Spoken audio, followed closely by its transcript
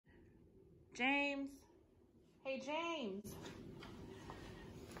James. Hey, James.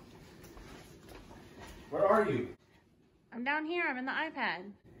 Where are you? I'm down here. I'm in the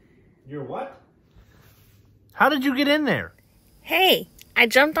iPad. You're what? How did you get in there? Hey, I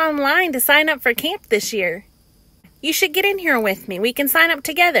jumped online to sign up for camp this year. You should get in here with me. We can sign up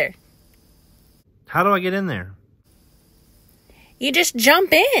together. How do I get in there? You just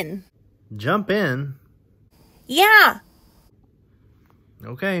jump in. Jump in? Yeah.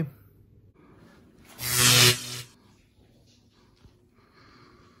 Okay.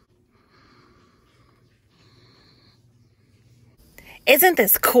 Isn't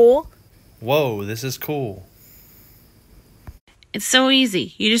this cool? Whoa, this is cool. It's so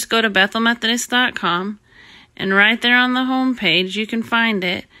easy. You just go to BethelMethodist.com, and right there on the home page, you can find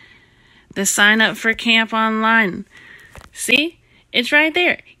it. The sign up for camp online. See? It's right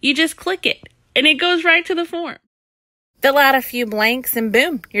there. You just click it, and it goes right to the form. Fill out a few blanks, and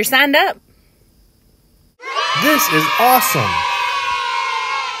boom, you're signed up. This is awesome.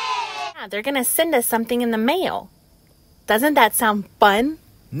 Yeah, they're going to send us something in the mail. Doesn't that sound fun?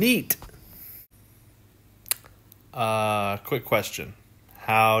 Neat. Quick question.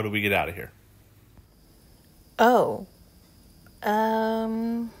 How do we get out of here? Oh.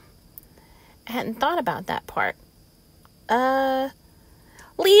 I hadn't thought about that part.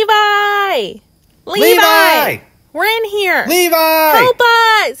 Levi! Levi! We're in here! Levi! Help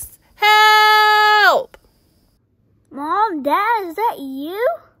us! Help! Mom, Dad, is that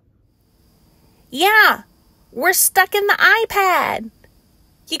you? Yeah, we're stuck in the iPad.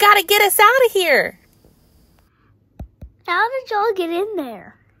 You gotta get us out of here. How did y'all get in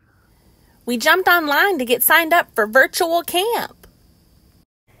there? We jumped online to get signed up for virtual camp.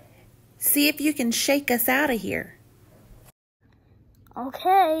 See if you can shake us out of here.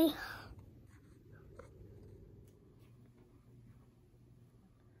 Okay.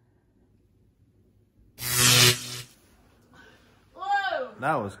 Whoa!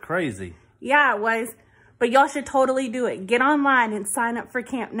 That was crazy. Yeah, it was. But y'all should totally do it. Get online and sign up for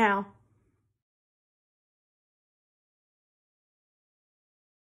camp now.